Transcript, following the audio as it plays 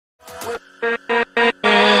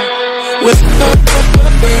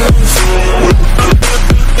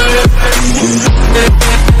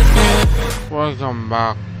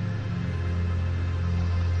back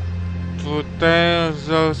to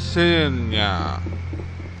Xillia.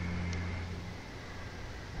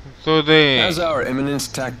 Today, Has our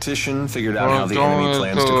eminent tactician figured out we're how the enemy going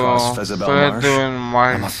plans to cross to Fezabel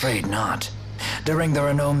Marsh? I'm afraid not. During the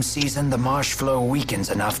Renome season, the marsh flow weakens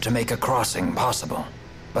enough to make a crossing possible.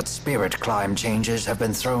 But spirit climb changes have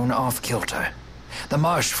been thrown off kilter. The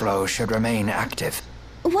marsh flow should remain active.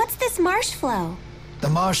 What's this marsh flow? The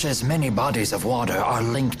marsh's many bodies of water are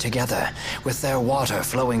linked together, with their water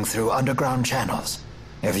flowing through underground channels.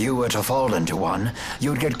 If you were to fall into one,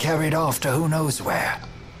 you'd get carried off to who knows where.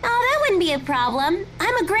 Oh, that wouldn't be a problem.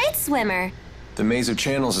 I'm a great swimmer. The maze of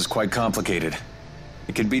channels is quite complicated.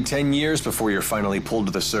 It could be 10 years before you're finally pulled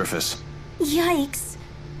to the surface. Yikes.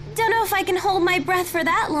 Don't know if I can hold my breath for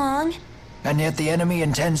that long. And yet the enemy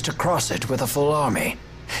intends to cross it with a full army.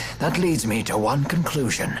 That leads me to one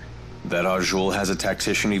conclusion. That Arjul has a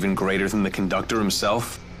tactician even greater than the conductor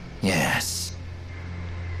himself? Yes.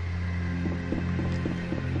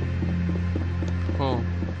 Oh.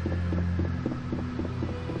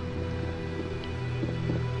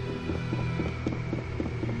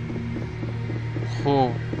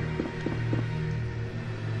 Oh.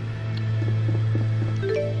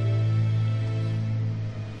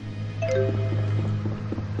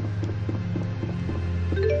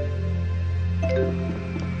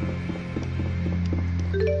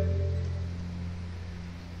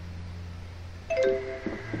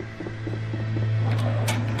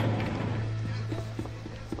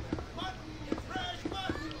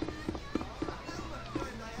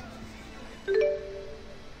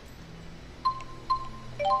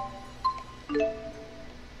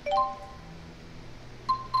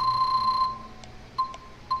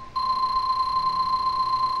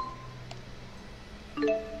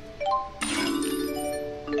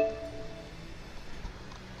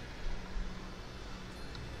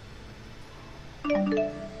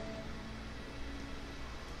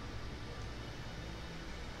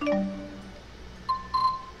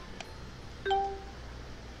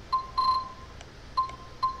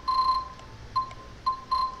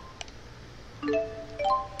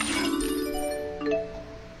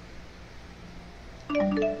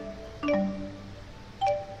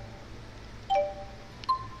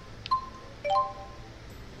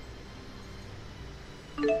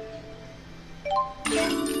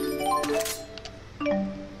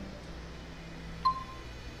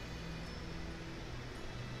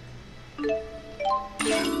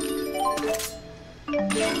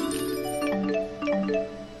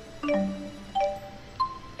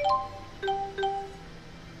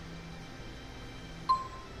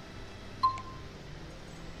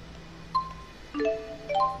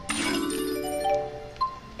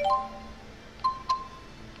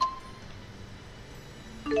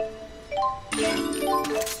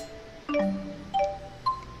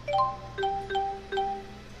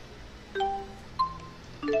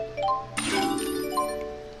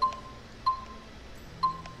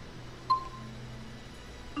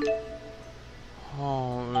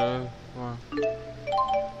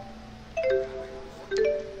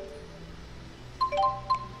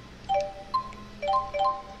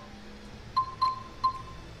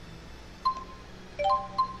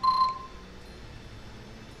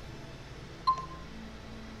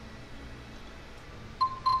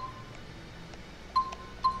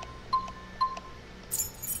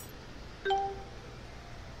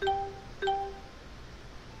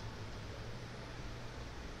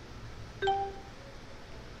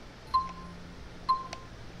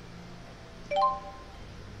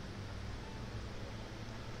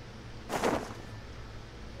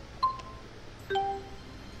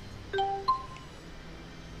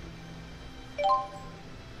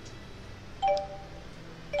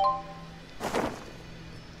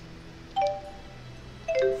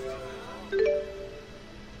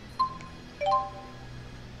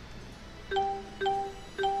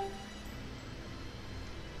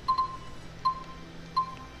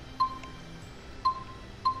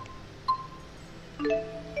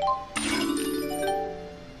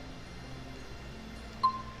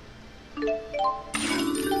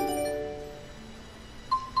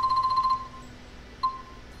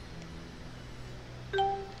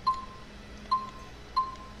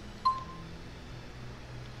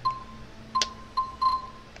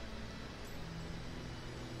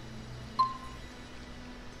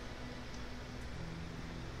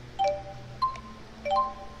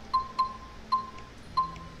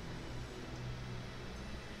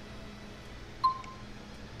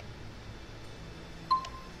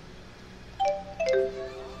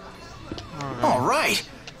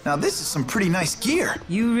 Now this is some pretty nice gear.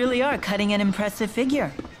 You really are cutting an impressive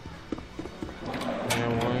figure. Ya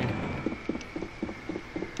voy.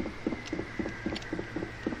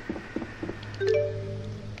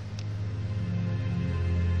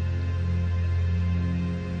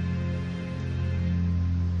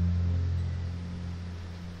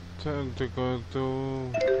 Te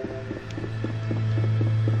corto.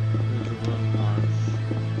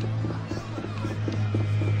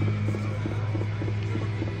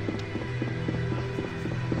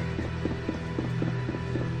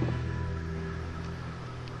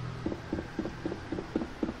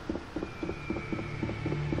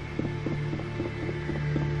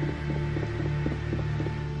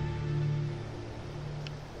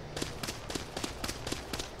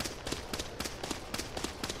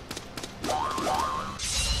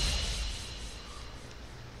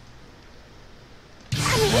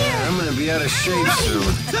 I'm gonna be out of shape soon.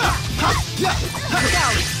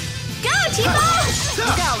 Go, T-Ball!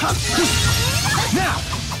 Now!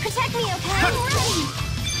 Protect me, okay? I'm ready!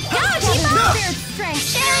 Go, T-Ball! Spirit strength.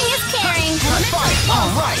 Sharing is caring. All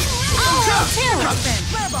right! I'll help too!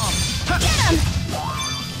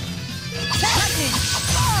 Get him!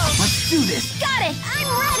 Let's do this! Got it! I'm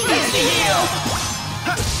ready!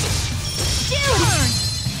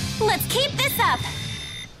 Dude! Let's keep this up!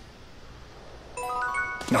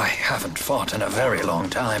 I haven't fought in a very long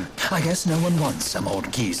time. I guess no one wants some old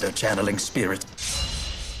geezer channeling spirit.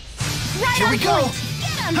 Right Here on we go! point.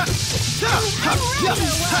 Get him! I'm ready!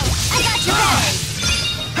 I got your back!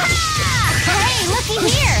 Hey, looky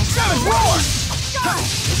here! Roar!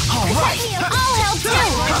 All Protect right! me, I'll help too!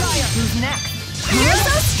 Who's next? You're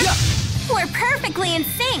so We're perfectly in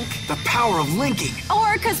sync! The power of linking!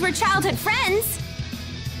 Or because we're childhood friends!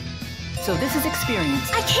 So this is experience.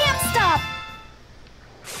 I can't stop!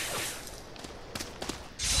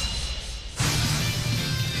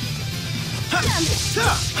 Get him!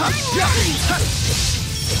 I'm ready!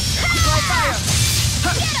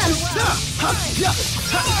 Get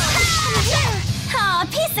him! Aw,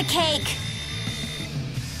 piece of cake!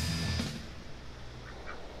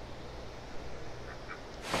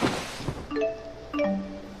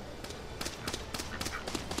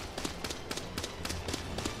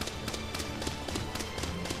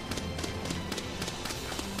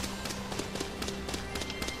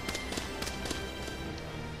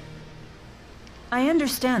 I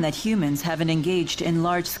understand that humans haven't engaged in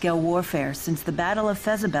large-scale warfare since the Battle of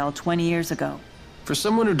Fezabel 20 years ago. For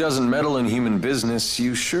someone who doesn't meddle in human business,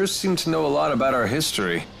 you sure seem to know a lot about our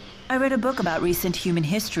history. I read a book about recent human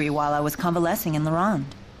history while I was convalescing in Laurent.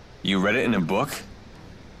 You read it in a book?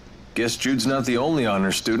 Guess Jude's not the only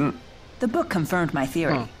honor student. The book confirmed my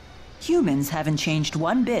theory. Humans haven't changed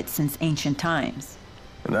one bit since ancient times.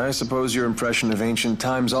 And I suppose your impression of ancient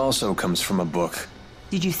times also comes from a book.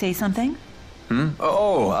 Did you say something?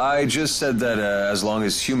 Oh, I just said that as long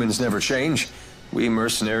as humans never change, we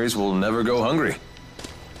mercenaries will never go hungry.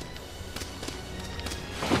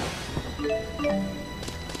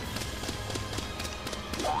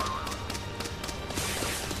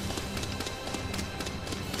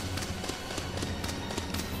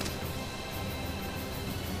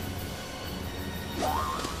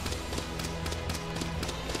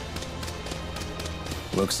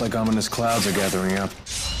 Looks like ominous clouds are gathering up.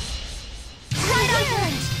 Right on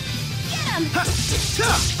point! Get him!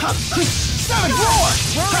 Seven roar!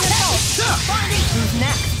 Who's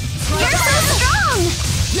next? You're so strong!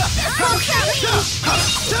 Okay!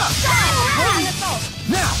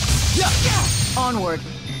 Now! Onward.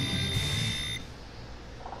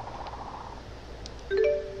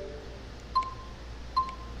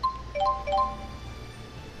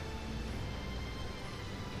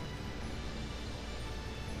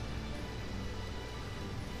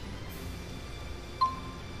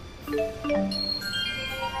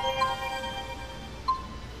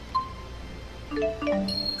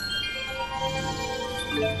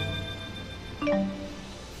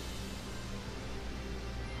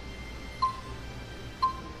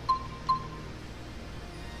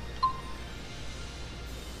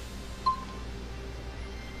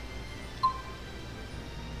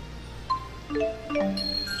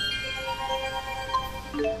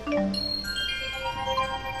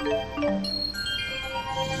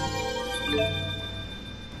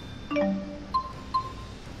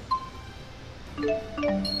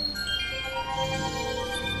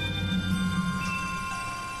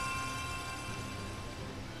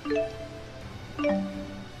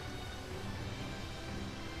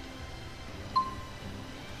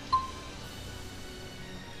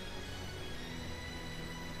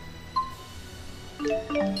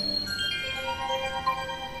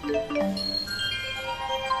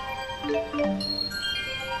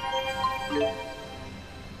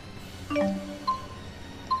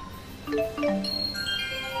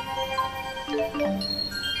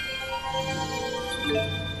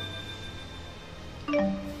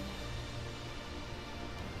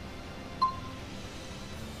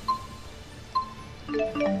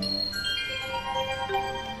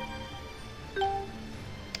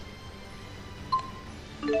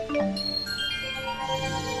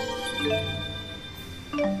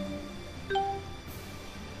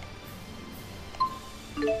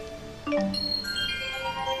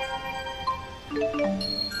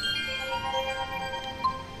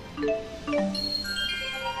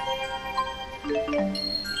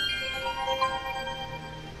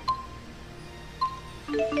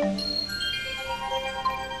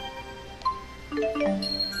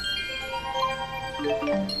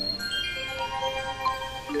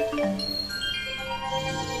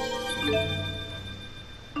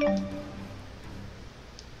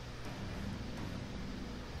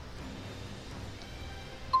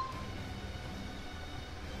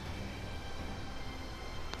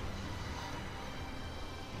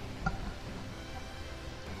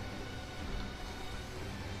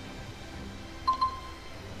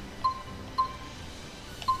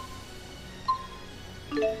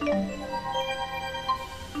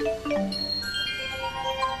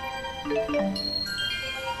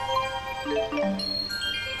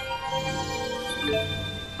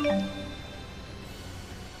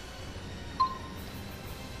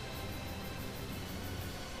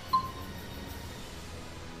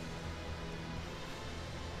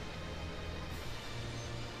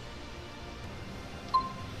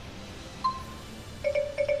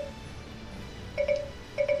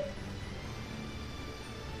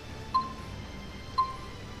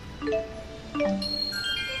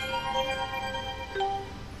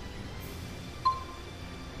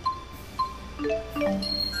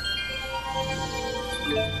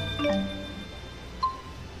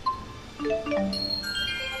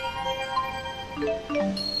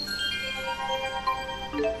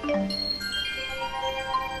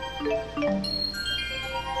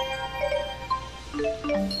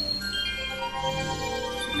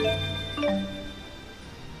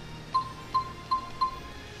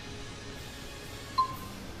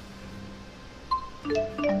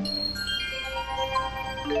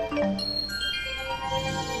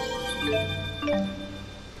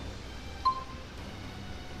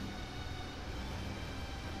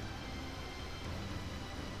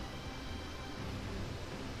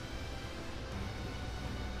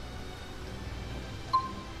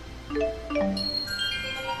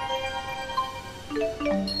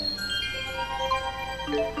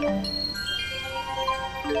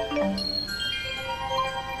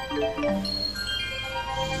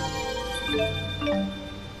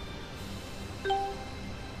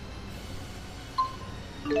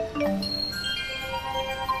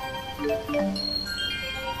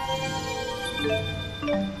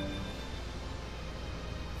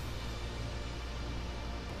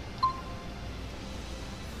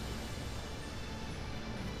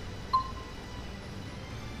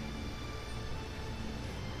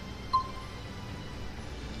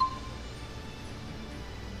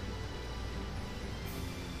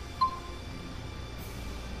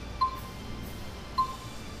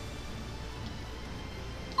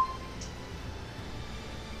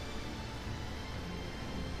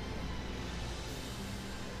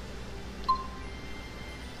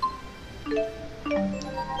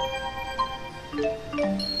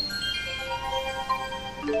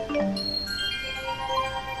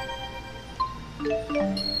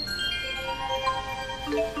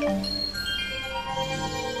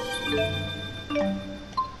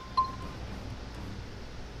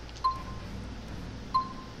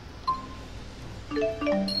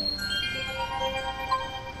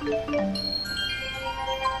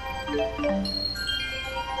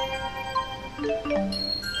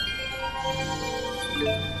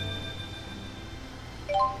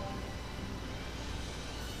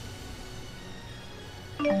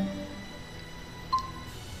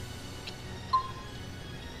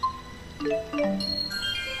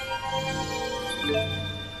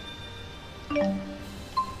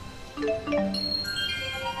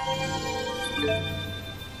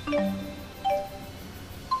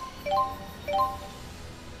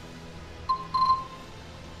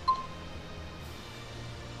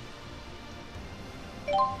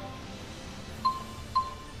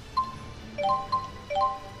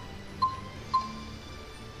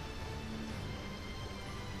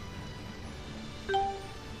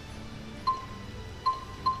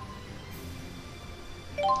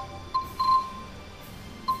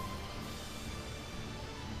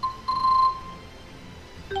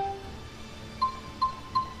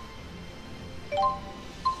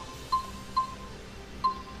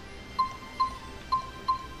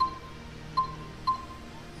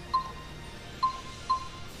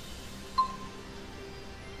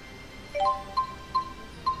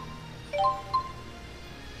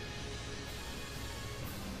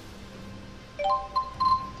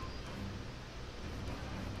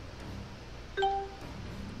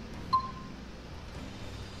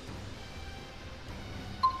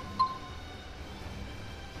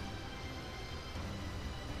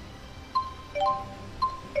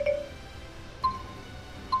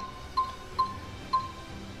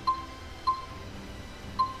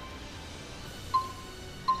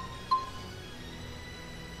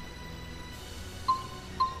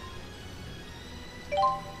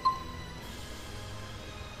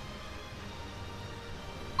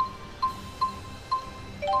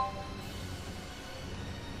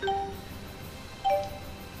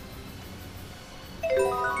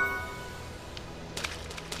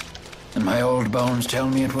 And my old bones tell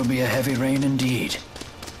me it will be a heavy rain indeed.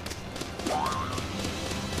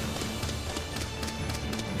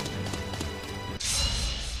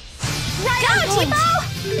 Go, Tipo!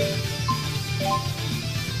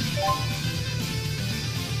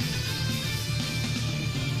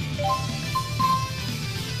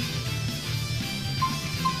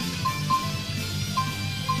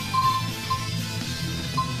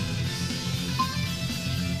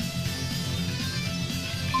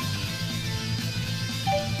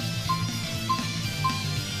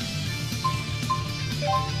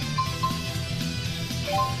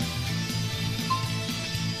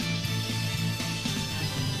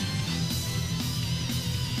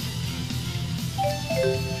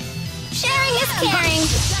 Sharing is caring.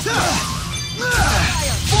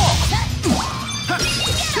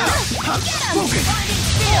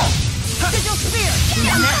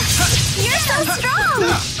 You're so strong.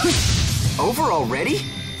 Over already?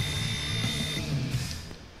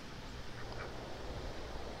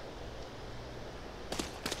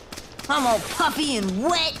 I'm all puffy and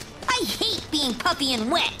wet. I hate being puffy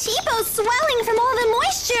and wet. Tipo's swelling from all the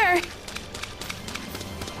moisture.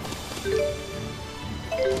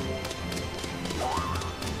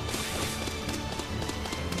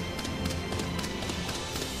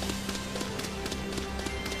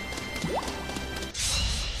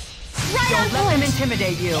 Don't let them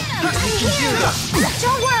intimidate you. I'm here.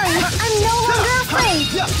 Don't worry, I'm no longer afraid.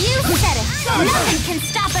 You said it. Nothing can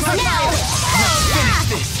stop us now. Finish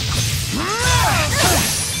this!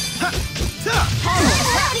 I'm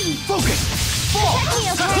ready. Focus! Fall! Protect me,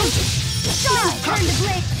 okay? Don't turn the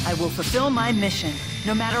blade. I will fulfill my mission,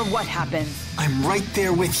 no matter what happens. I'm right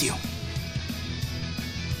there with you.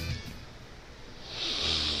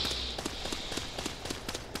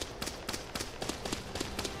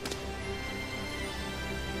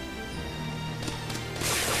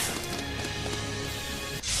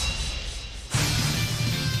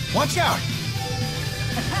 Watch out!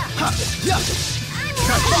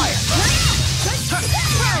 Got fire!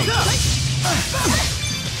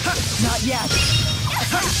 Not yet.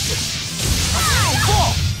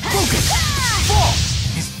 Fall! Focus! Fall!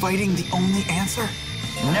 Is fighting the only answer?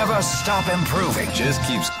 Never stop improving. Just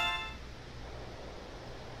keeps.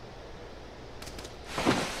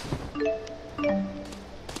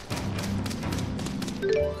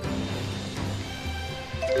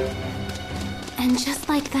 And just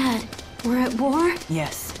like that, we're at war?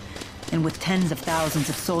 Yes. And with tens of thousands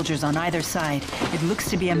of soldiers on either side, it looks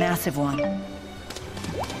to be a massive one.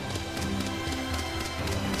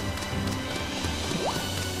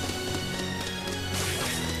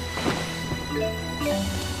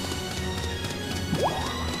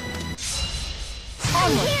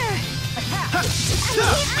 I'm here!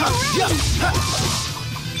 I'm ready!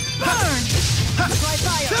 Burn! Try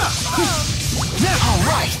fire! All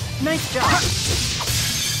right! Nice job!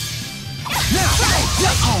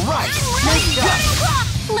 All right! I'm ready!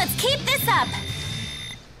 Let's keep this up!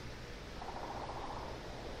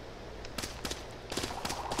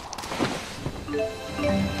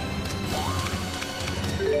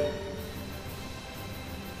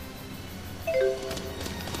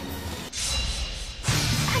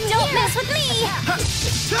 Don't mess with me!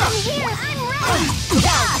 I'm here! I'm ready!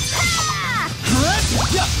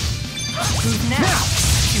 Who's next?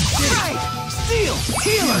 Steel!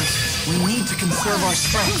 Healers! We need to conserve our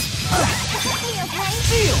strength. Protect me, okay?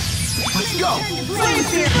 Steel! Let's go! Turn the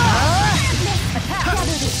blade. Gather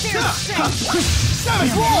the spirit strength.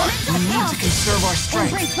 Savage War! We need to conserve our Embrace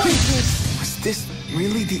strength. fortitude. Was this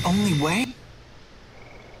really the only way?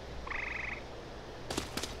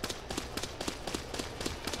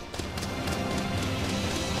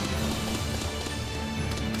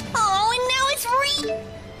 Oh, and now it's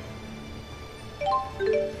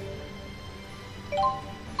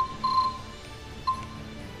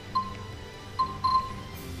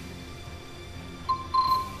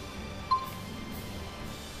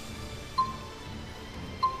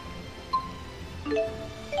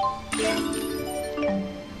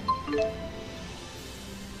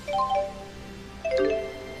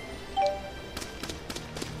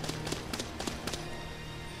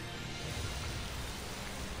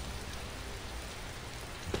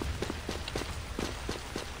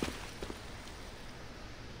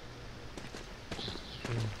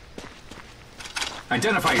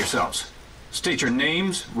Identify yourselves. State your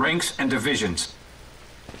names, ranks, and divisions.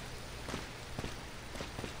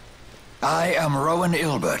 I am Rowan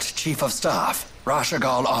Ilbert, Chief of Staff,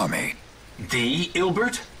 Rashagal Army. The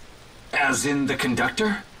Ilbert? As in the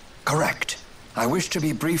conductor? Correct. I wish to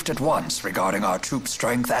be briefed at once regarding our troop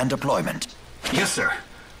strength and deployment. Yes, sir.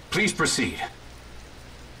 Please proceed.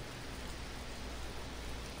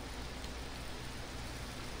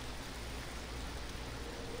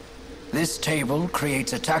 This table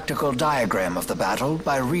creates a tactical diagram of the battle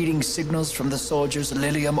by reading signals from the soldiers'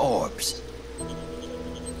 Lilium orbs.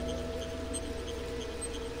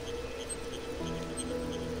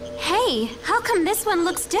 Hey, how come this one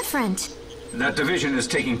looks different? That division is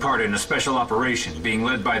taking part in a special operation being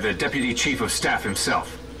led by the Deputy Chief of Staff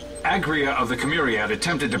himself. Agria of the Chimeriad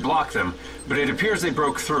attempted to block them, but it appears they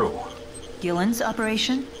broke through. Gillen's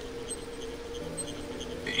operation?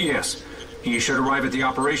 Yes. He should arrive at the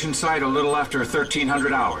operation site a little after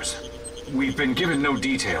 1300 hours. We've been given no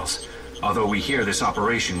details, although we hear this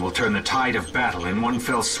operation will turn the tide of battle in one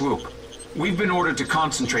fell swoop. We've been ordered to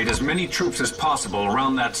concentrate as many troops as possible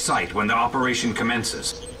around that site when the operation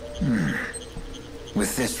commences.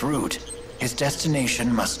 With this route, his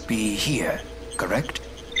destination must be here, correct?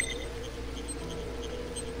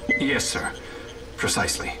 Yes, sir.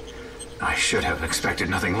 Precisely. I should have expected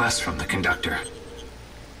nothing less from the conductor.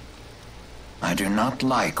 I do not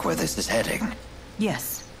like where this is heading.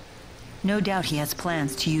 Yes. No doubt he has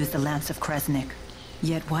plans to use the Lance of Kresnik.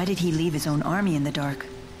 Yet why did he leave his own army in the dark?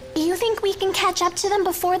 Do you think we can catch up to them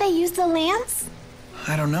before they use the lance?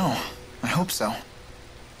 I don't know. I hope so.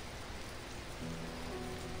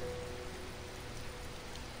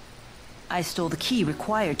 I stole the key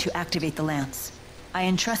required to activate the lance. I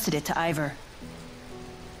entrusted it to Ivor.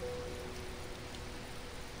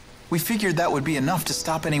 We figured that would be enough to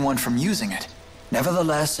stop anyone from using it.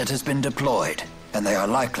 Nevertheless, it has been deployed, and they are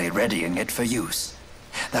likely readying it for use.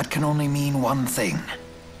 That can only mean one thing.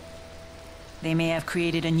 They may have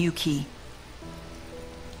created a new key.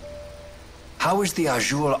 How is the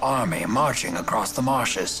Azul army marching across the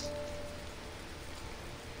marshes?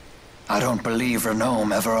 I don't believe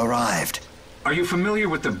Renome ever arrived. Are you familiar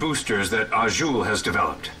with the boosters that Azul has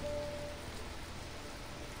developed?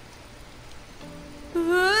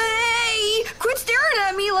 Hey! Quit staring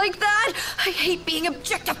at me like that! I hate being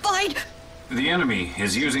objectified! The enemy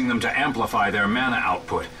is using them to amplify their mana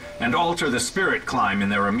output and alter the spirit climb in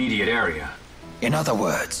their immediate area. In other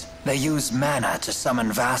words, they use mana to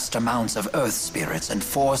summon vast amounts of earth spirits and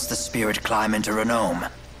force the spirit climb into Renome.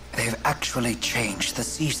 They've actually changed the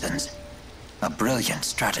seasons. A brilliant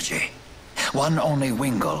strategy. One only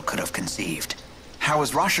Wingle could have conceived. How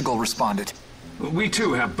has Rashagal responded? We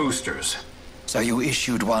too have boosters. So you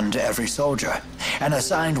issued one to every soldier, and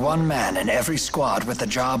assigned one man in every squad with the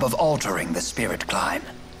job of altering the spirit climb.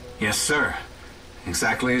 Yes, sir.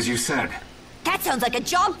 Exactly as you said. That sounds like a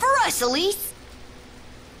job for us, Elise!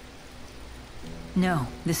 No,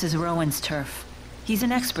 this is Rowan's turf. He's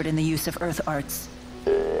an expert in the use of earth arts.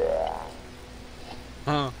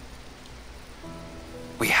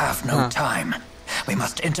 We have no time. We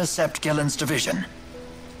must intercept Gillen's division.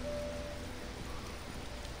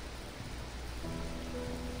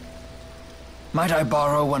 Might I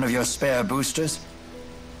borrow one of your spare boosters?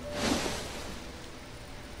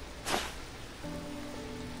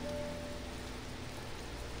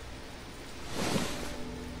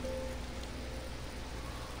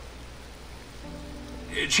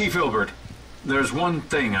 Chief Ilbert, there's one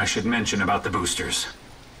thing I should mention about the boosters.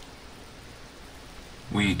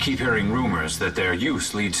 We keep hearing rumors that their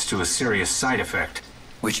use leads to a serious side effect.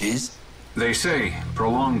 Which is? They say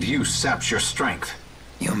prolonged use saps your strength.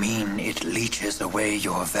 You mean it leeches away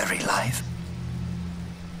your very life?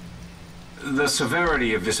 The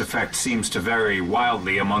severity of this effect seems to vary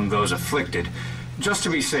wildly among those afflicted. Just to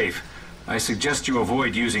be safe, I suggest you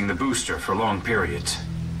avoid using the booster for long periods.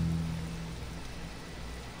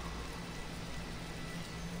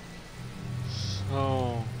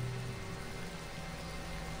 So,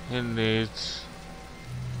 indeed,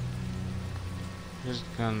 he's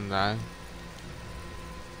gonna die.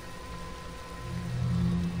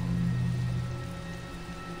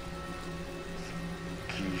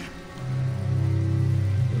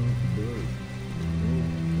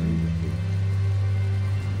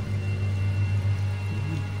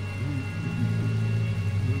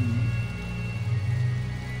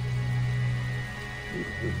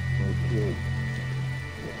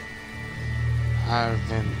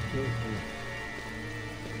 Alvin.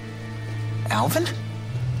 Alvin?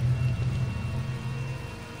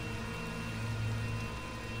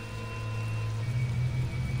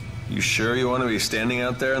 You sure you want to be standing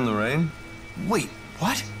out there in the rain? Wait,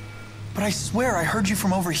 What? But I swear I heard you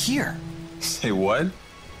from over here. Say what?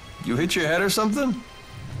 You hit your head or something?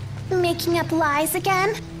 Making up lies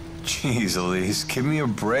again? Jeez, Elise, give me a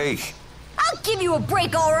break. I'll give you a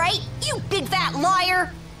break, all right? You big fat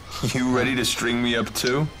liar! You ready to string me up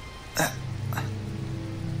too?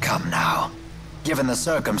 Come now. Given the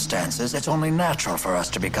circumstances, it's only natural for us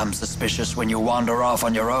to become suspicious when you wander off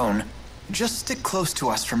on your own. Just stick close to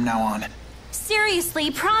us from now on. Seriously,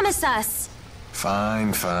 promise us.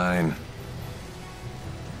 Fine, fine.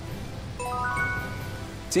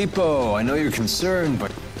 Tipo, I know you're concerned,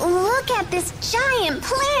 but... Look at this giant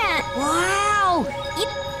plant! Wow!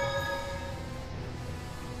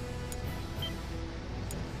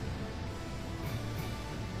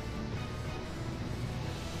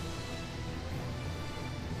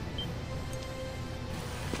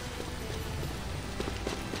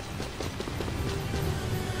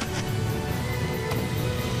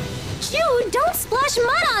 Jude, don't splash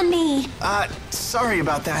mud on me! Sorry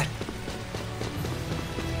about that.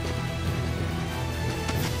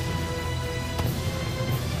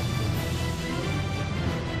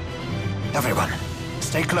 Everyone,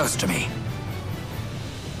 stay close to me.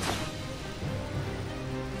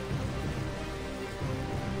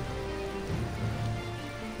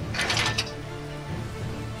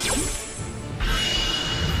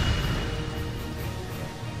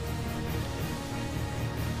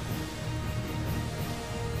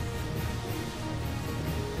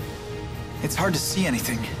 It's hard to see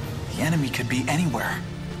anything. The enemy could be anywhere.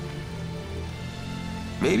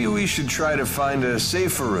 Maybe we should try to find a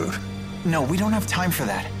safer route. No, we don't have time for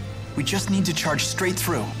that. We just need to charge straight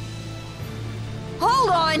through. Hold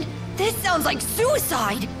on! This sounds like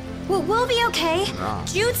suicide! We'll be okay.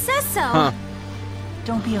 Jude says so. Huh.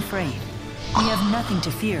 Don't be afraid. We have nothing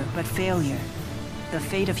to fear but failure. The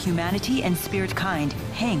fate of humanity and spirit kind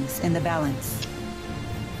hangs in the balance.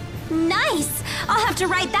 Nice! I'll have to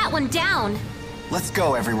write that one down. Let's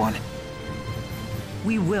go, everyone.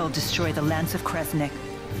 We will destroy the Lance of Kresnik.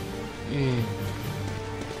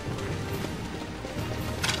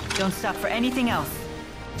 Don't stop for anything else.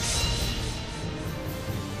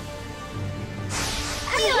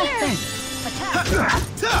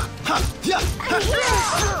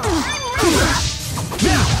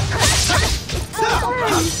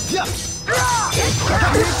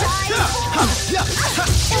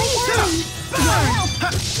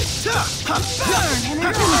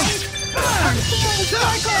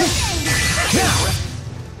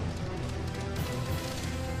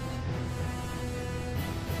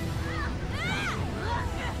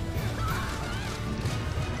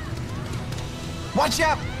 Watch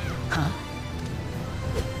out! Huh?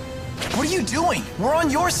 What are you doing? We're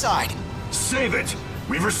on your side. Save it!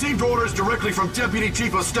 We've received orders directly from Deputy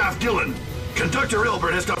Chief of Staff Gillen. Conductor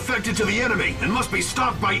Ilbert has defected to the enemy and must be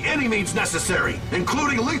stopped by any means necessary,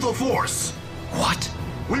 including lethal force. What?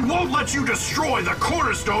 We won't let you destroy the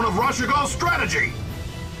cornerstone of Rashagal's strategy!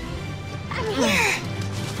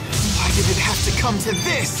 Why did it have to come to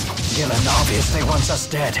this? Gillen obviously wants us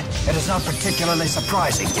dead. It is not particularly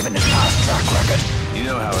surprising given his past track record. You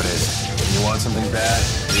know how it is. When you want something bad,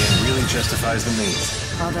 the end really justifies the means.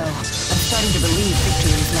 Although, I'm starting to believe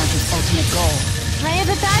victory is not his ultimate goal. I have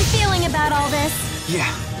a bad feeling about all this. Yeah,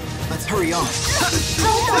 let's hurry on.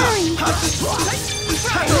 Don't worry.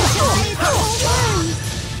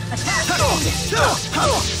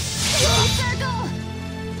 Circle!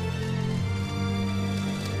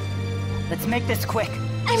 Let's make this quick.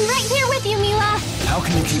 I'm right here with you, Mila. How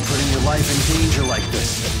can you keep putting your life in danger like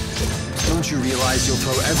this? Don't you realize you'll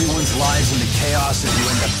throw everyone's lives into chaos if you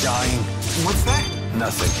end up dying? What's that?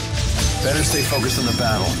 Nothing. Better stay focused on the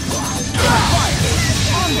battle.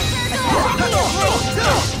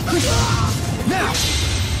 Now!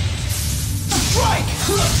 Strike!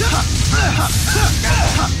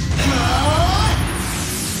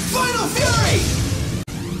 Final Fury!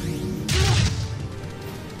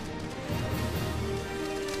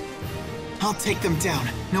 I'll take them down,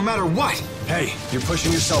 no matter what. Hey, you're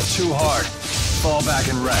pushing yourself too hard. Fall back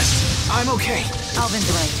and rest. I'm okay. Alvin's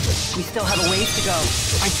right. We still have a ways to go.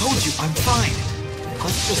 I told you, I'm fine.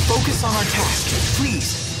 Let's just focus on our task,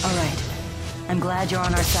 please. All right. I'm glad you're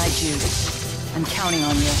on our side, Jude. I'm counting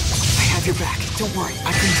on you. I have your back. Don't worry,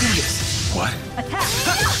 I can do this. What? Attack!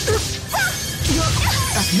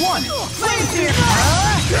 That's one! Take me,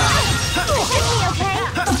 okay?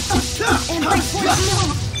 And like one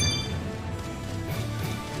move.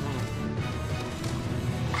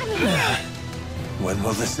 When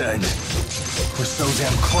will this end? We're so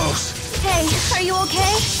damn close. Hey, are you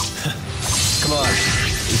okay? Come on.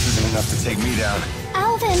 This isn't enough to take me down.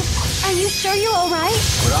 Alvin, are you sure you're alright?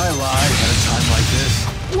 Would I lie at a time like this?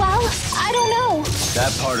 Well, I don't know.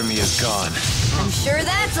 That part of me is gone. I'm sure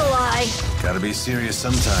that's a lie. Gotta be serious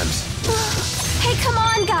sometimes. Hey, come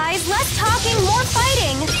on, guys. Less talking, more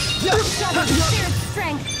fighting. Spirit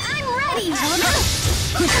strength. I'm ready. I'm here.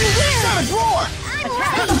 I'm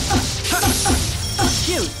ready.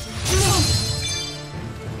 Shoot!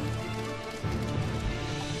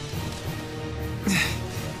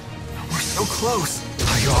 We're so close.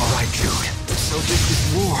 Are you all right, Jude? So this is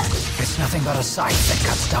war. It's nothing but a sight that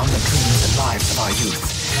cuts down the dreams and lives of our youth.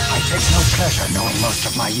 I take no pleasure knowing most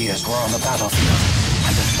of my years were on the battlefield,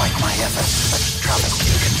 and despite my efforts, such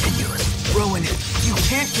travesty continues. Rowan, you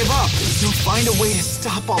can't give up. You'll find a way to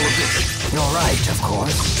stop all of this. You're right, of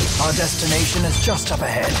course. Our destination is just up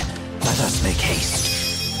ahead. Let us make haste.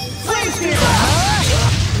 I'm here.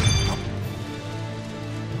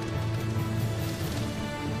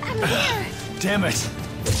 Damn it!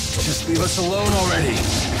 Just leave us alone already.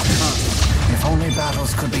 If only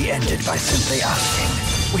battles could be ended by simply asking.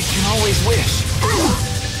 We can always wish.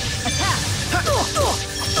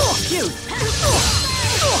 Shoot!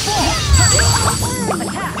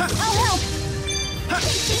 I'll help.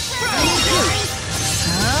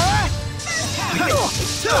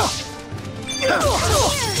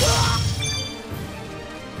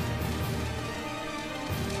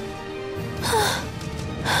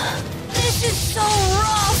 This is so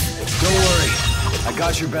rough. Don't worry. I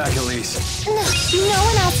got your back, Elise. No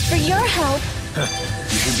one asked for your help.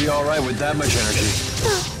 You should be alright with that much energy.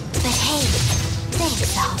 But hey,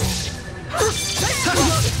 thanks, Alvin.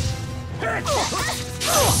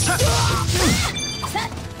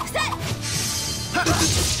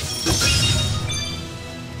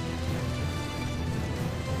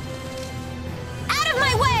 Out of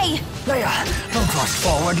my way! Leia, don't rush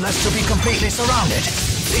forward lest you be completely surrounded.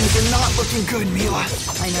 Things are not looking good, Mila.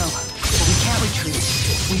 I know, but we can't retreat.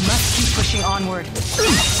 We must keep pushing onward.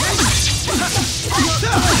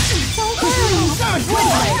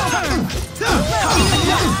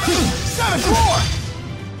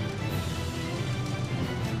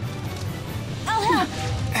 I'll help.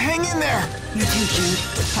 Hang in there. You too, Jude.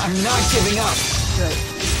 I'm not giving up. Good.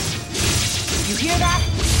 You hear that?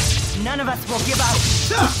 None of us will give up.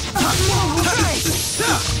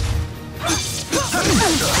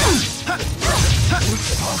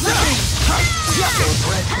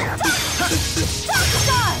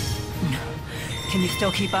 Can you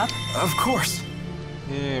still keep up? Of course.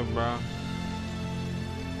 Yeah, bro.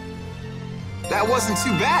 That wasn't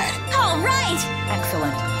too bad. All right.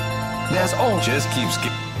 Excellent. That's all. Just keeps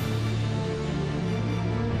getting.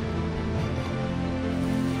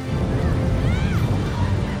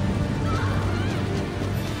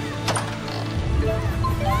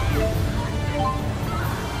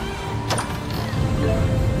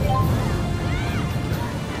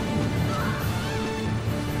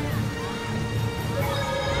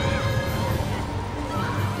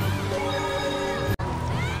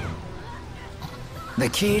 The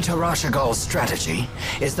key to Rashagal's strategy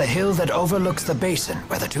is the hill that overlooks the basin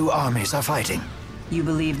where the two armies are fighting. You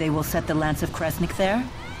believe they will set the Lance of Kresnik there?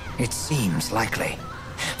 It seems likely.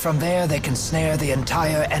 From there, they can snare the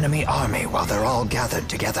entire enemy army while they're all gathered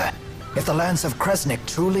together. If the Lance of Kresnik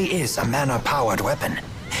truly is a mana-powered weapon,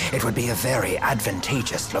 it would be a very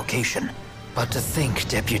advantageous location. But to think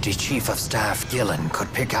Deputy Chief of Staff Gillen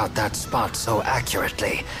could pick out that spot so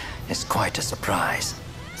accurately is quite a surprise.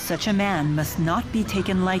 Such a man must not be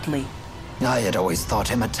taken lightly. I had always thought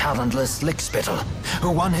him a talentless lickspittle, who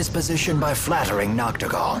won his position by flattering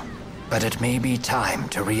Noctigal. But it may be time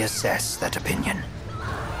to reassess that opinion.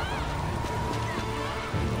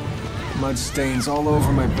 Mud stains all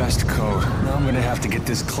over my best coat. Now I'm gonna have to get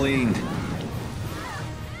this cleaned.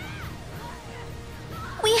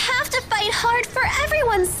 We have to fight hard for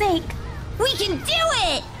everyone's sake. We can do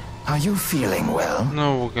it! Are you feeling well?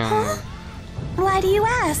 No, we're gonna. Why do you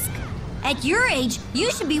ask? At your age,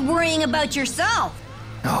 you should be worrying about yourself.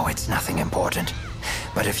 Oh, it's nothing important.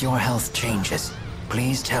 But if your health changes,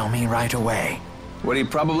 please tell me right away. What he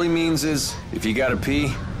probably means is, if you gotta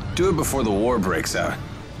pee, do it before the war breaks out.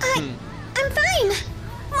 I'm fine.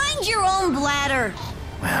 Mind your own bladder.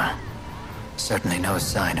 Well, certainly no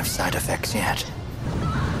sign of side effects yet.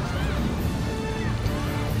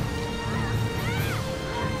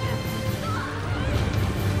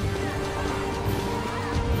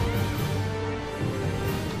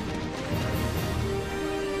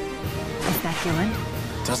 Is that Gillen?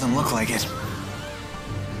 Doesn't look like it.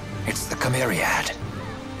 It's the Chimeriad.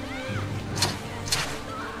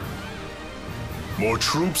 More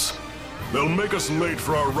troops? They'll make us late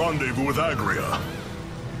for our rendezvous with Agria.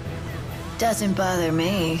 Doesn't bother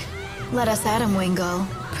me. Let us at him, Wingo.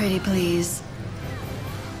 Pretty please.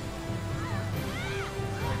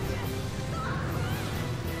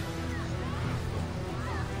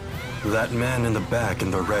 That man in the back in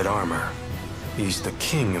the red armor. He's the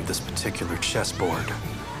king of this particular chessboard.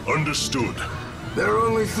 Understood. There are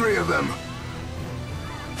only 3 of them.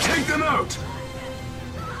 Take them out!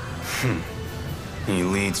 He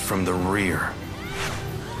leads from the rear.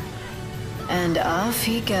 And off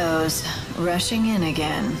he goes, rushing in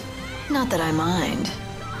again. Not that I mind.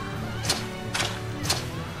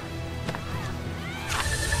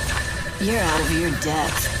 You're out of your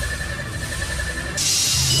depth.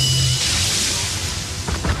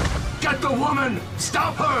 Get the woman!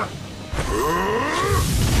 Stop her!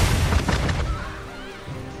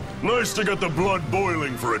 Nice to get the blood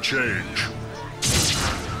boiling for a change.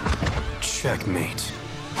 Checkmate.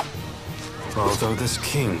 Although this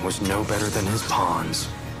king was no better than his pawns.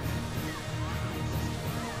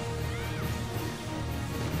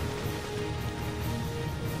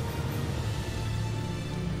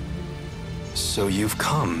 So you've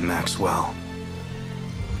come, Maxwell.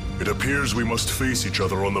 It appears we must face each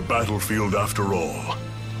other on the battlefield after all.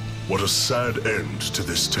 What a sad end to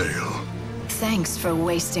this tale. Thanks for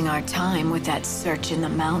wasting our time with that search in the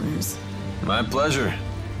mountains. My pleasure.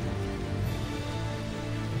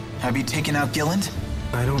 Have you taken out Gilland?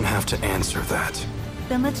 I don't have to answer that.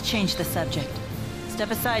 Then let's change the subject.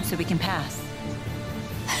 Step aside so we can pass.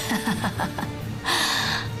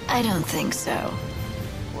 I don't think so.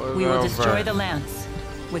 We will destroy the lance.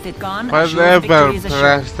 With it gone, our victory is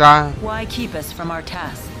assured. Why keep us from our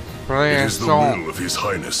task? It is the will of His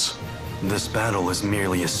Highness. This battle is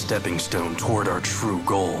merely a stepping stone toward our true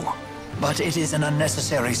goal. But it is an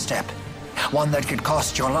unnecessary step. One that could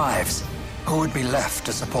cost your lives. Who would be left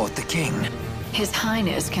to support the king? His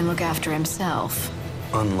Highness can look after himself.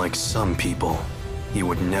 Unlike some people, he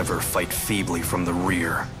would never fight feebly from the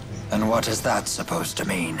rear. And what is that supposed to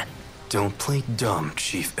mean? Don't play dumb,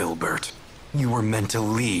 Chief Ilbert. You were meant to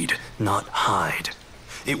lead, not hide.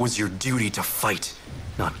 It was your duty to fight,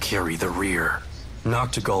 not carry the rear.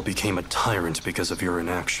 Noctigal became a tyrant because of your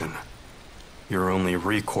inaction. Your only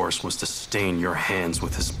recourse was to stain your hands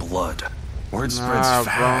with his blood. Word spreads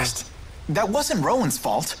fast. That wasn't Rowan's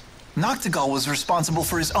fault. Noctigal was responsible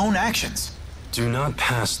for his own actions. Do not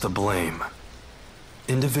pass the blame.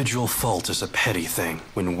 Individual fault is a petty thing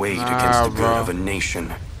when weighed against the good of a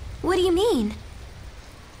nation. What do you mean?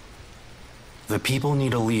 The people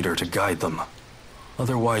need a leader to guide them.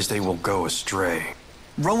 Otherwise, they will go astray.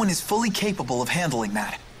 Rowan is fully capable of handling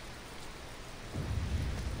that.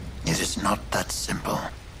 It is not that simple.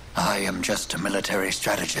 I am just a military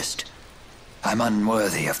strategist. I'm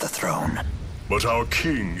unworthy of the throne. But our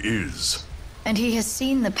king is. And he has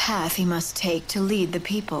seen the path he must take to lead the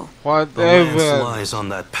people. The lance lies on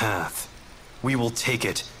that path. We will take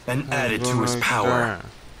it and add it to his power.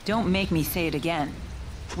 Don't make me say it again.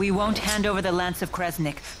 We won't hand over the Lance of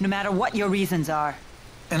Kresnik, no matter what your reasons are.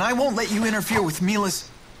 And I won't let you interfere with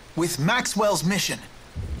with Maxwell's mission.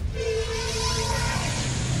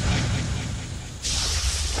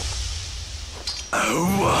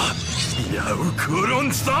 Oh, good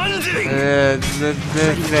understanding.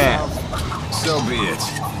 So be it.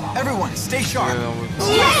 Everyone, stay sharp.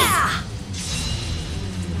 Yeah!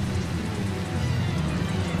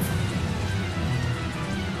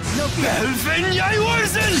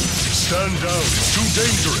 Stand down, it's too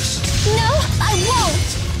dangerous. No, I won't!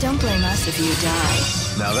 Don't blame us if you die.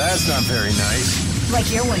 Now that's not very nice.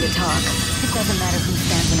 Like you're one to talk. It doesn't matter who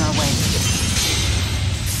stands in our way.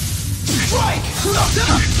 Strike!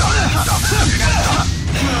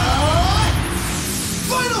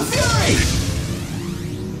 Final Fury!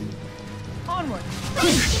 Onward!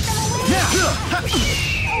 Keep them away!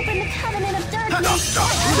 Open the covenant of darkness!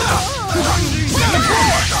 Get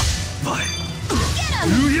him!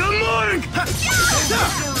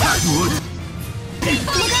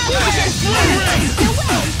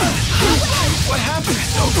 What happened?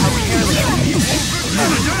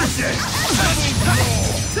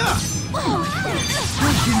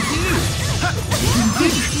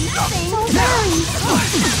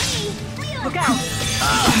 Look out!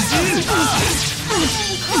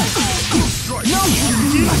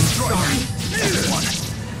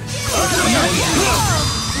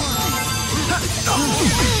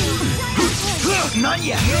 Not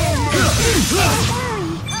yet.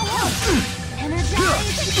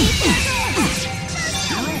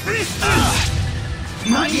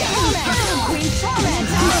 Not yet.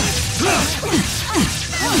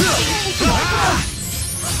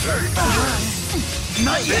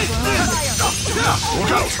 Not yet.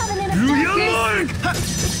 Look out!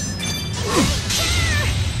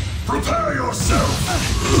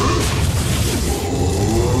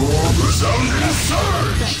 Resounding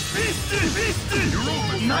surge!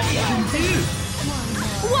 Not yet.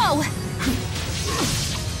 Whoa!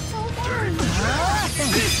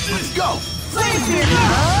 Let's go! Flame here!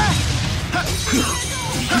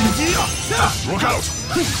 Look out!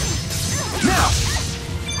 Now!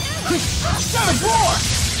 Savage Roar!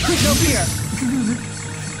 No fear!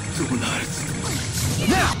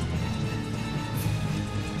 Now!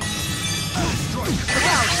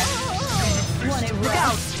 Look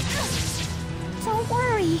out! Don't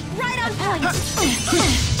worry. Right on point.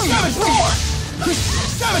 Savage Roar!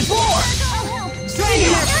 Savage Roar!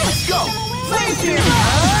 Let's go! Flame here!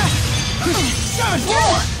 Savage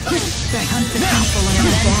Roar! They hunt the people and then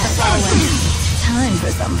the fallen. Time for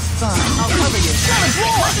some fun. I'll cover you. Savage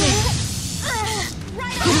Roar!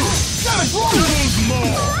 Right on. Savage Roar!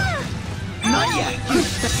 Not yet!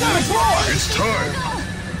 Savage Roar! It's time!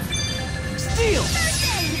 Steel!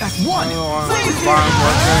 That's one! Flame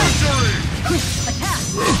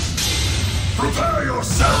Prepare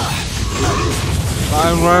yourself!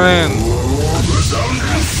 I'm running.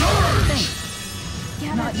 Resounding surge!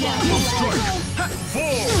 Not yet.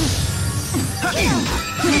 Fall!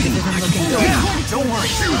 Don't worry,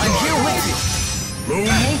 I'm here with you! Moon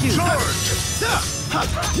charge!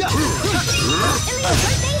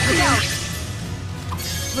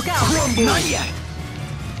 Look out! Not yet!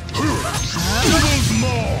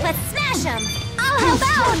 Let's smash him. I'll help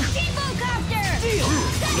out. Devo-copter.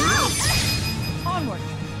 Onward!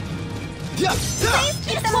 Please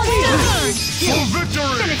keep them away. For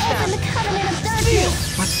victory! Open the covenant of darkness.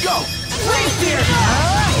 Let's go! Flame here!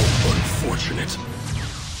 Unfortunate.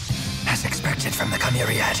 As expected from the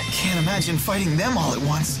Chimeriad. Can't imagine fighting them all at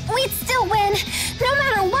once. We'd still win, no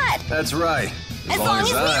matter what. That's right. As long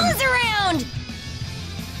as Neil's around.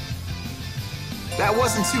 That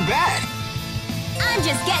wasn't too bad. I'm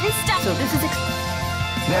just getting stuck. So this is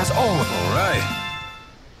There's all of All right.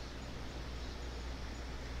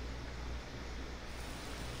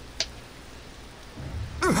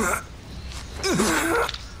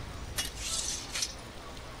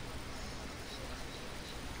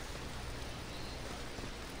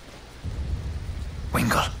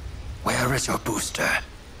 Wingle, where is your booster?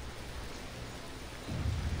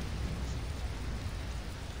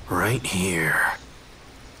 Right here.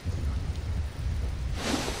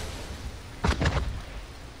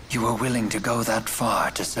 You were willing to go that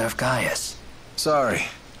far to serve Gaius? Sorry.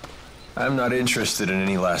 I'm not interested in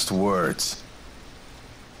any last words.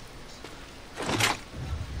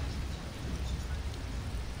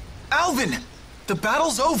 Alvin! The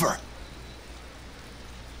battle's over.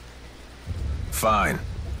 Fine.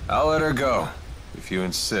 I'll let her go, if you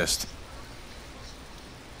insist.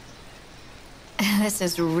 This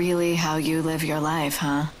is really how you live your life,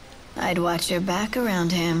 huh? I'd watch your back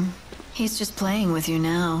around him. He's just playing with you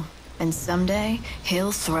now. And someday,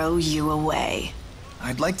 he'll throw you away.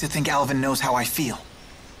 I'd like to think Alvin knows how I feel.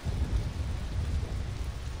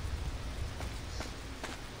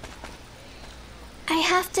 I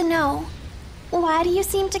have to know. Why do you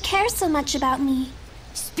seem to care so much about me?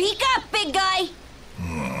 Speak up, big guy!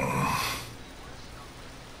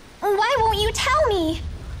 Why won't you tell me?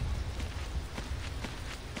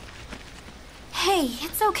 Hey,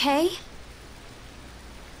 it's okay.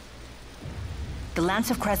 The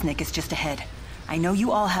Lance of Kresnik is just ahead. I know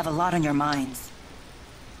you all have a lot on your minds.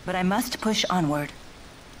 But I must push onward.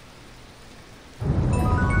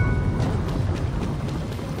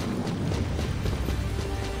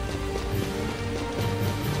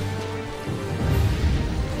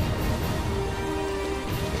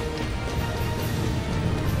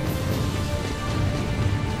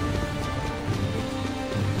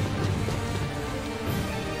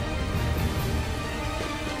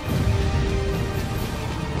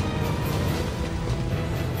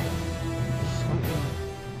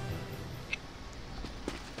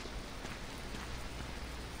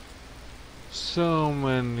 So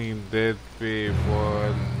many dead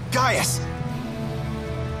people. Gaius!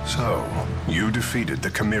 So, you defeated the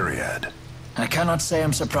Chimeriad. I cannot say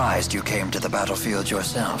I'm surprised you came to the battlefield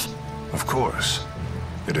yourself. Of course.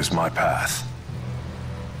 It is my path.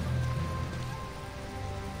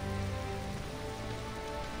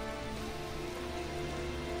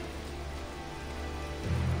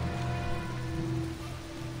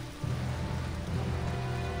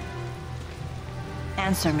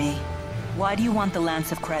 Answer me. Why do you want the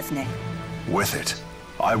Lance of Kresnik? With it,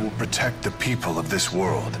 I will protect the people of this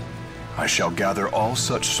world. I shall gather all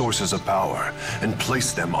such sources of power and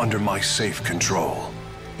place them under my safe control.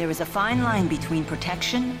 There is a fine line between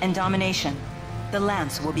protection and domination. The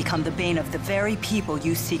Lance will become the bane of the very people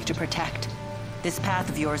you seek to protect. This path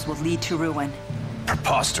of yours will lead to ruin.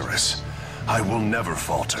 Preposterous. I will never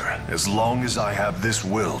falter as long as I have this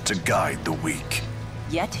will to guide the weak.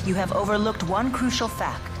 Yet you have overlooked one crucial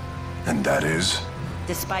fact. And that is?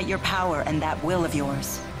 Despite your power and that will of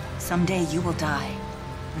yours, someday you will die.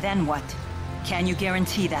 Then what? Can you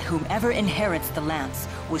guarantee that whomever inherits the lance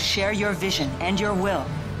will share your vision and your will?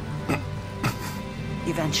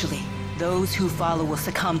 Eventually, those who follow will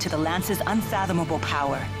succumb to the lance's unfathomable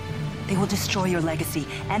power. They will destroy your legacy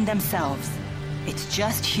and themselves. It's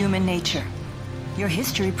just human nature. Your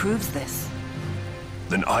history proves this.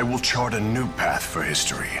 Then I will chart a new path for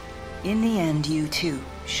history. In the end, you too,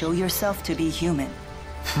 show yourself to be human.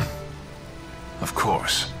 Of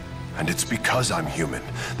course. And it's because I'm human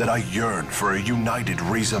that I yearn for a united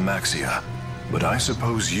Riza Maxia. But I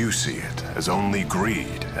suppose you see it as only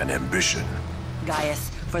greed and ambition. Gaius,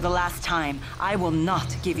 for the last time, I will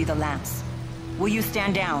not give you the lance. Will you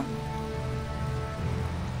stand down?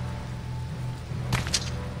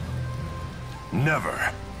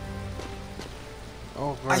 Never.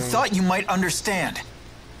 I thought you might understand.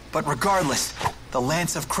 But regardless, the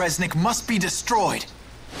Lance of Kresnik must be destroyed.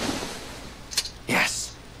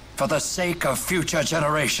 Yes, for the sake of future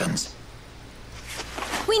generations.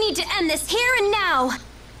 We need to end this here and now.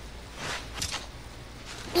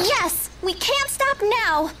 Yes, we can't stop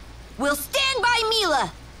now. We'll stand by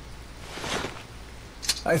Mila.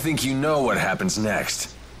 I think you know what happens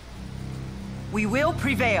next. We will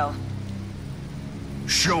prevail.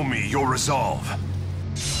 Show me your resolve.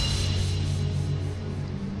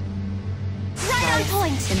 Right on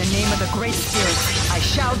point. In the name of the Great Spirit, I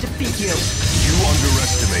shall defeat you. You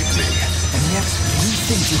underestimate me. And yet, you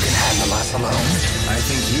think you can handle us alone? I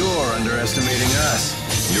think you're underestimating us.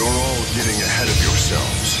 You're all getting ahead of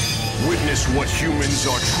yourselves. Witness what humans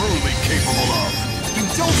are truly capable of. You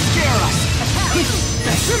don't scare us!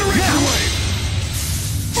 Incineration wave!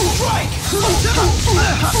 Strike!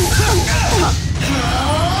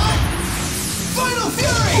 Final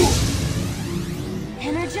Fury!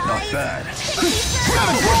 Energize. Not bad.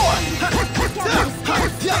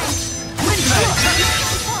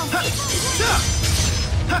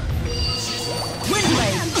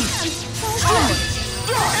 Windblade!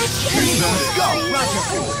 Go! Roger!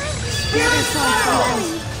 Spirit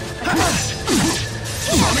Fire.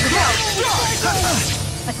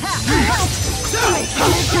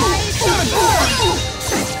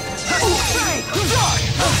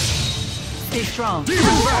 Stay strong. Don't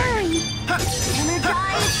worry.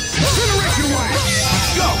 Energize. Incineration wave!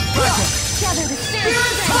 Go! Roger! Gather the spirit.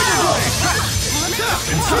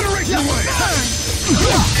 Incineration wave!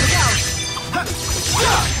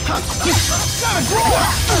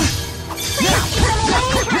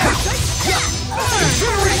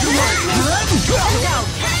 Incineration wave!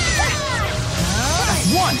 That's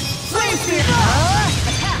one! Flame Spear!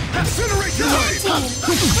 Incineration wave!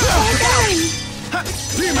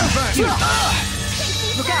 Demon Fang!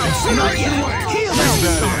 Look out! Incineration wave! Heal!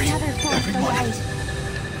 Sorry, everyone.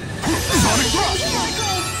 Sonic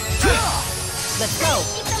Thrust! Let's go!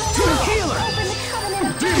 Healer!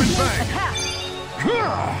 Demon Fang!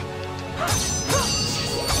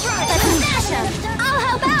 Let's smash him. I'll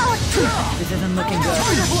help out. This isn't looking good.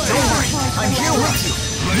 Don't worry, I'm here with you.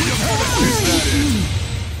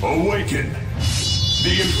 Awaken!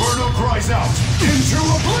 The Inferno cries out into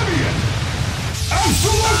oblivion!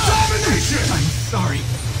 Absolute domination! I'm sorry,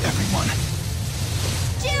 everyone.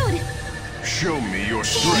 Dude. Show me your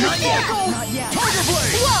strength. Not yet! Tiger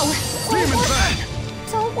Blade! Whoa. Demon Fang!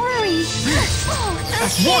 Don't worry.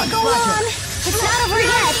 That's I one. can't go on. It's not over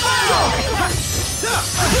yet.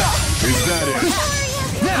 Is that it?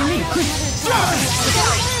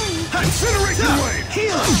 Incineration wave!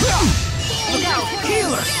 Healer! Look out!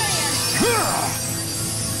 Healer!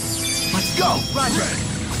 Let's go! Roger!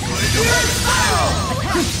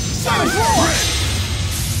 Sonic Roar!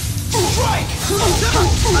 Strike!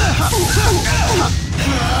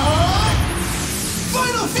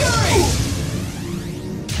 Final Fury!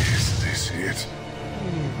 Is this it?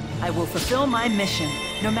 I will fulfill my mission,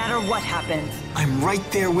 no matter what happens. I'm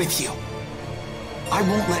right there with you. I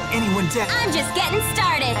won't let anyone down. I'm just getting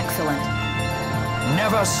started. Excellent.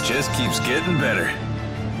 Never Just keeps getting better.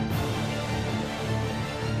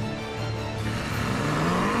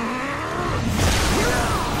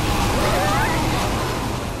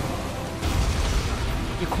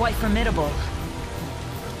 You're quite formidable.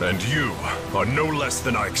 And you are no less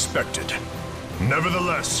than I expected.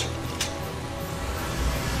 Nevertheless,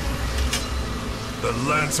 the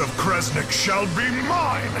Lance of Kresnik shall be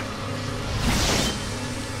mine!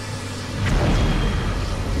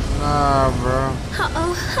 Nah, bro.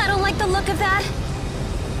 Uh-oh, I don't like the look of that.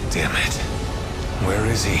 Damn it. Where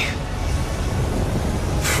is he?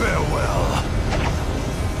 Farewell.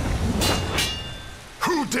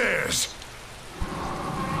 Who dares?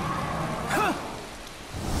 Huh.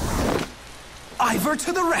 Ivor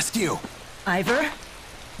to the rescue! Ivor?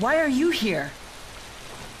 Why are you here?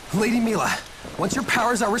 Lady Mila, once your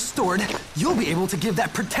powers are restored, you'll be able to give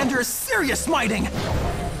that pretender a serious smiting!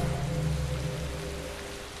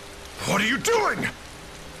 What are you doing?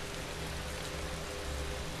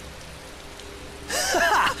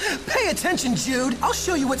 Pay attention, Jude! I'll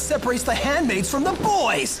show you what separates the handmaids from the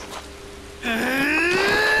boys!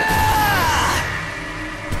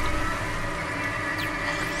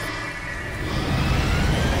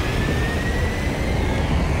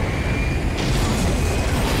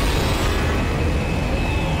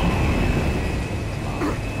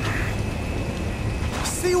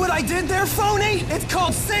 See what I did there, phony? It's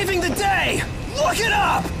called saving the day! Look it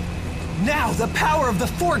up! Now the power of the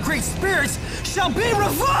four great spirits shall be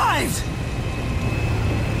revived!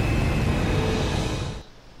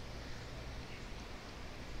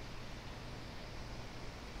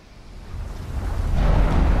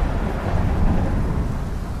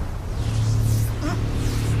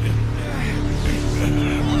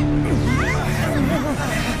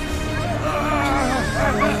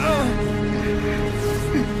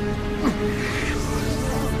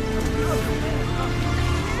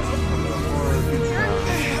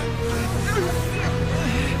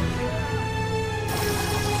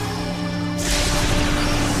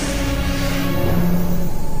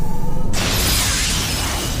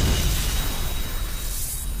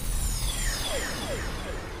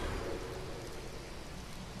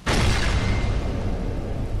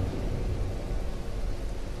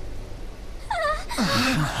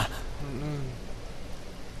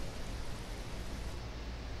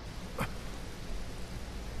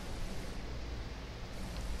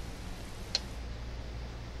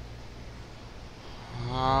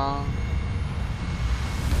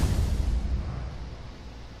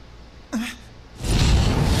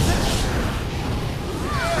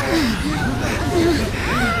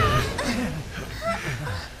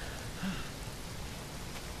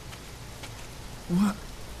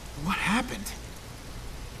 What happened?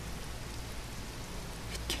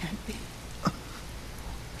 It can't be.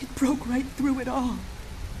 It broke right through it all.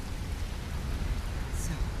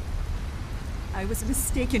 So, I was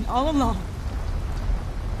mistaken all along.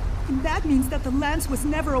 And that means that the lance was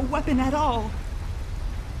never a weapon at all.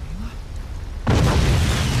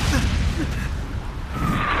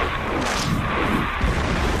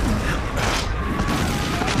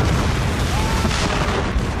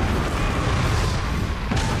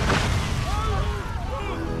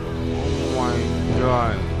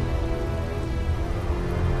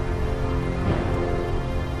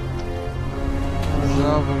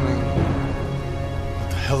 What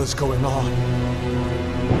the hell is going on?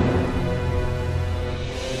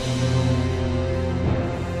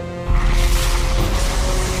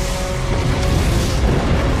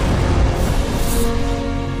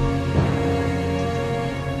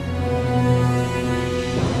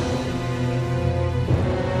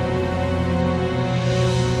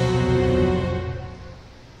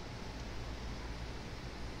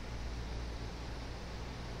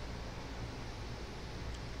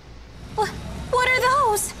 What are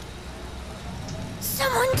those?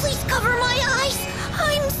 Someone please cover my eyes.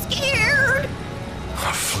 I'm scared.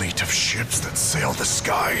 A fleet of ships that sail the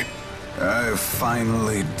sky. I've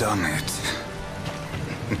finally done it.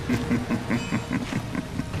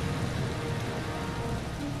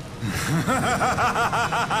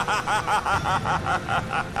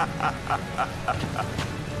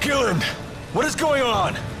 Gilland! What is going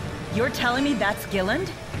on? You're telling me that's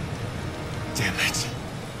Gilland? Damn it.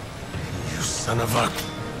 You son of a...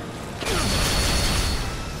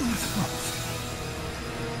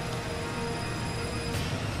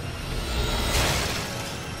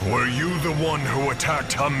 Were you the one who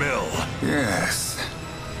attacked Hamil? Yes.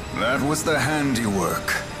 That was the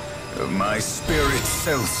handiwork of my spirit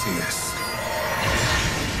Celsius.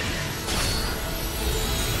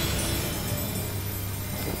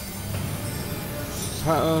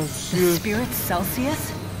 Spirit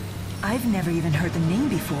Celsius? I've never even heard the name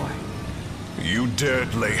before. You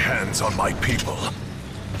dared lay hands on my people.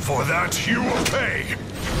 For that, you will pay!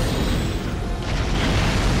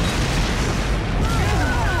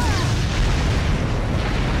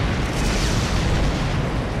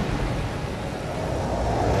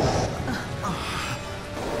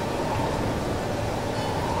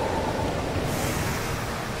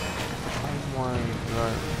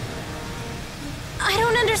 I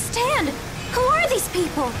don't understand. Who are these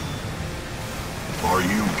people? Are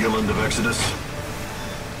you Gilland of Exodus?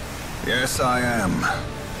 Yes, I am.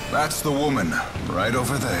 That's the woman, right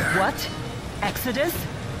over there. What? Exodus?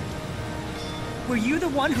 Were you the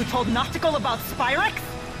one who told Noctical about Spyrex?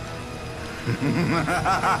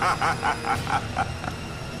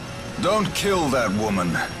 Don't kill that woman.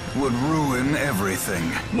 It would ruin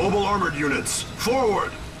everything. Mobile armored units,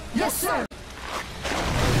 forward! Yes, sir!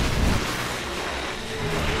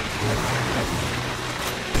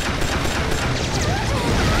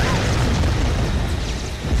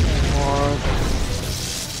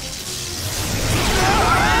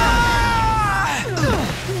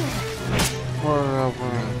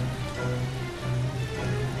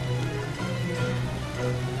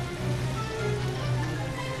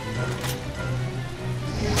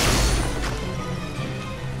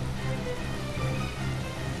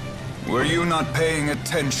 Were you not paying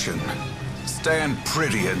attention? Stand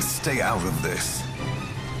pretty and stay out of this.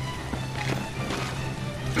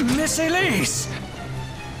 Miss Elise!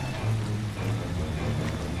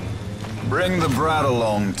 Bring the brat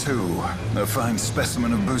along, too. A fine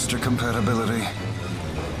specimen of booster compatibility.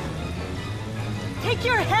 Take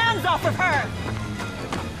your hands off of her!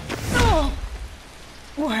 Oh!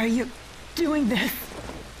 Why are you doing this?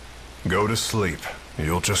 Go to sleep.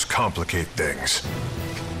 You'll just complicate things.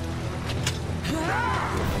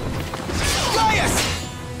 Gaius!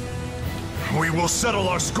 We will settle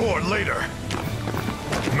our score later.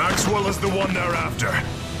 Maxwell is the one they're after.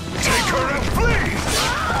 Take her and flee!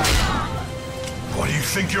 What do you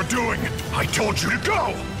think you're doing? I told you to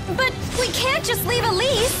go! But we can't just leave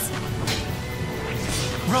Elise!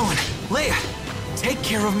 Rowan, Leia, take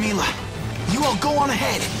care of Mila. You all go on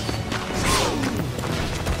ahead.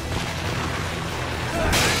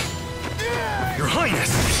 Your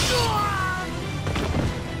Highness!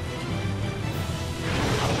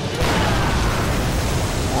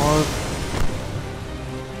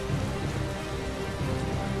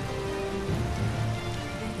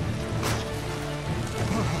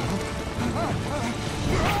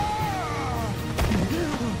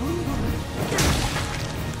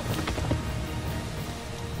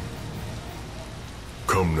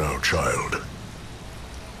 Come now, child.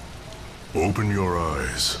 Open your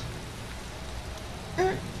eyes.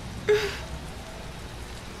 Hey!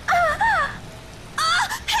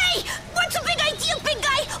 What's a big idea, big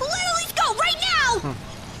guy? Let Elise go right now!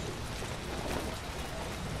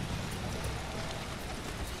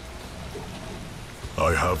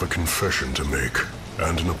 I have a confession to make,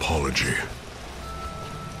 and an apology.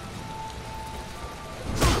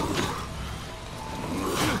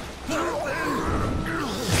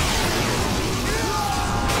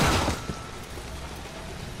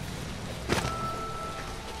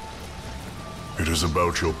 It is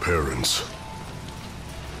about your parents.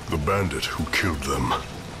 The bandit who killed them.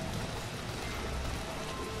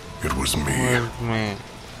 It was me.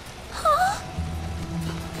 Huh?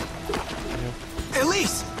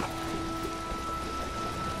 Elise!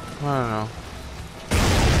 I don't know.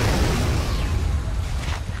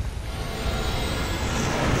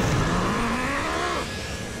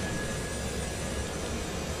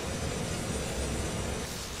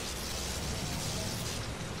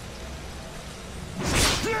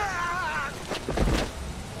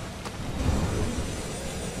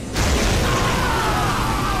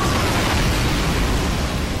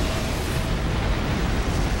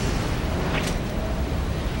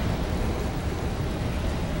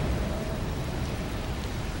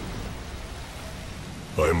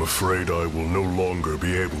 I'm afraid I will no longer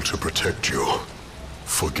be able to protect you.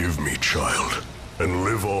 Forgive me, child, and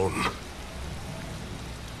live on.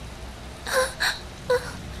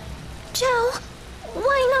 Joe,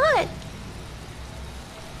 why not?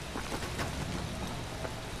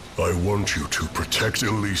 I want you to protect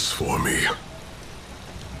Elise for me.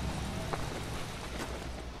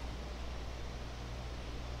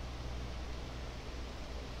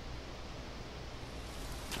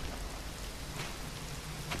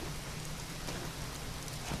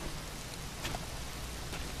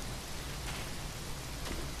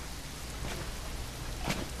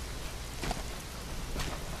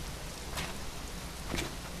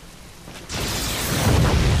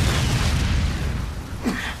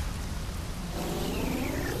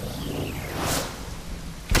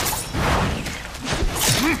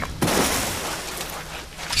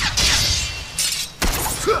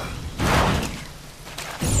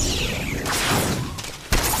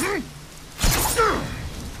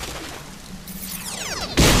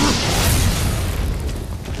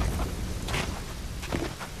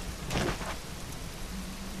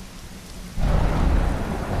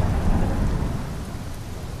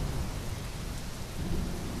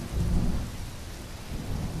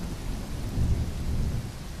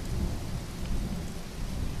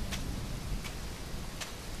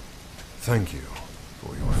 Thank you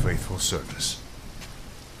for your faithful service.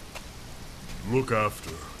 Look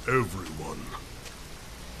after everyone.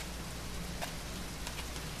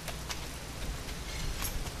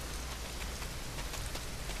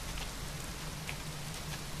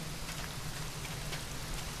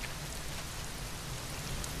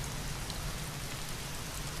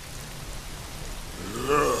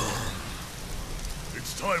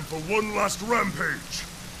 It's time for one last rampage.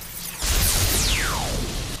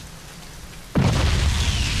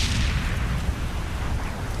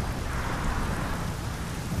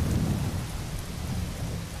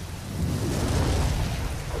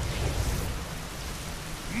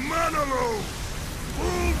 Manalo!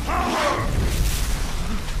 Full power!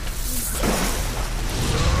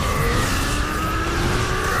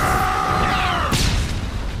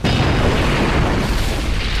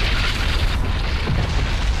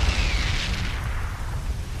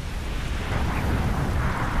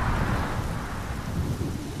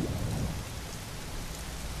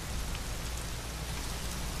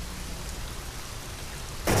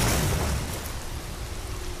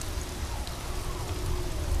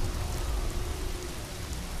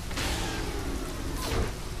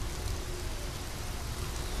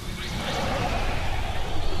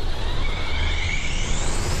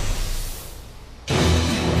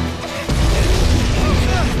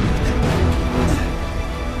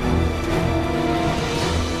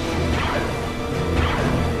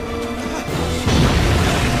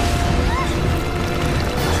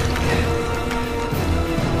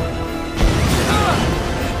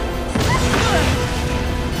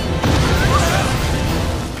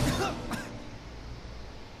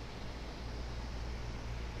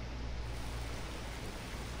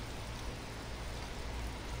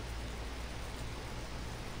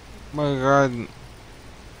 My God.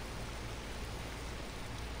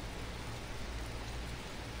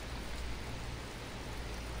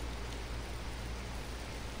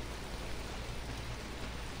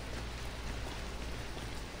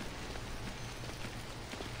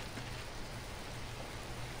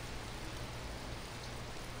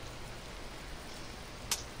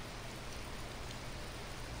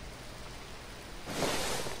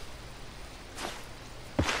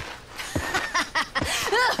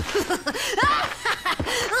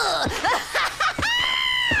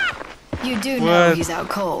 You do know he's out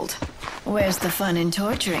cold. Where's the fun in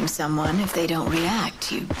torturing someone if they don't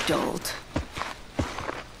react, you dolt?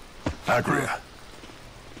 Agria.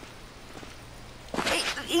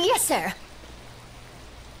 Yes, sir.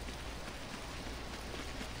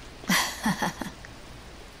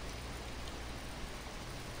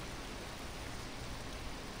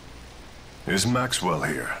 Is Maxwell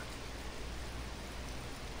here?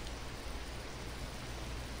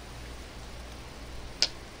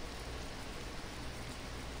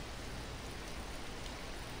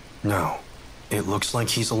 No. It looks like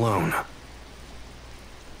he's alone.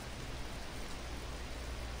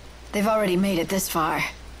 They've already made it this far.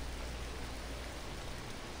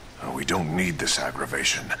 Oh, we don't need this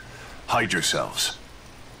aggravation. Hide yourselves.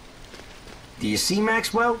 Do you see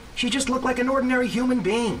Maxwell? She just looked like an ordinary human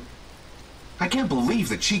being. I can't believe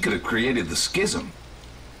that she could have created the schism.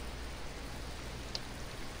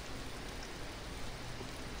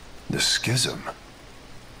 The schism?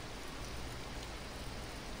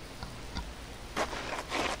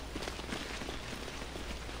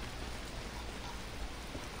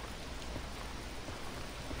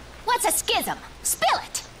 What's a schism? Spill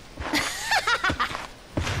it!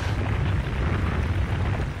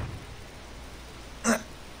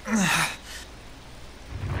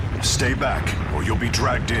 Stay back, or you'll be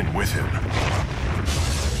dragged in with him.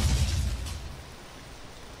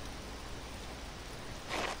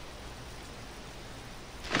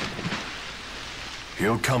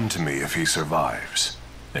 He'll come to me if he survives.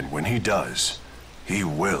 And when he does, he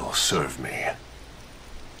will serve me.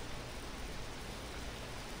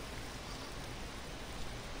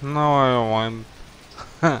 No, I don't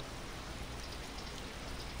want.